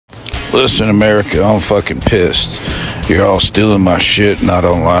Listen, America, I'm fucking pissed. You're all stealing my shit and I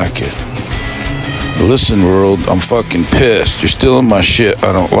don't like it. Listen, world, I'm fucking pissed. You're stealing my shit,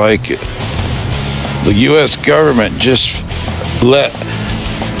 I don't like it. The U.S. government just let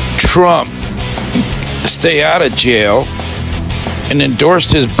Trump stay out of jail and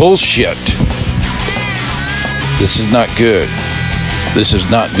endorsed his bullshit. This is not good. This is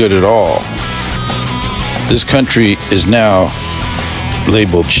not good at all. This country is now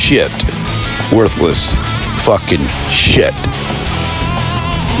labeled shit. Worthless fucking shit.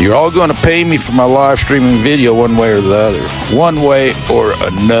 You're all going to pay me for my live streaming video one way or the other. One way or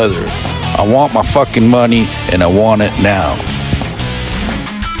another. I want my fucking money and I want it now.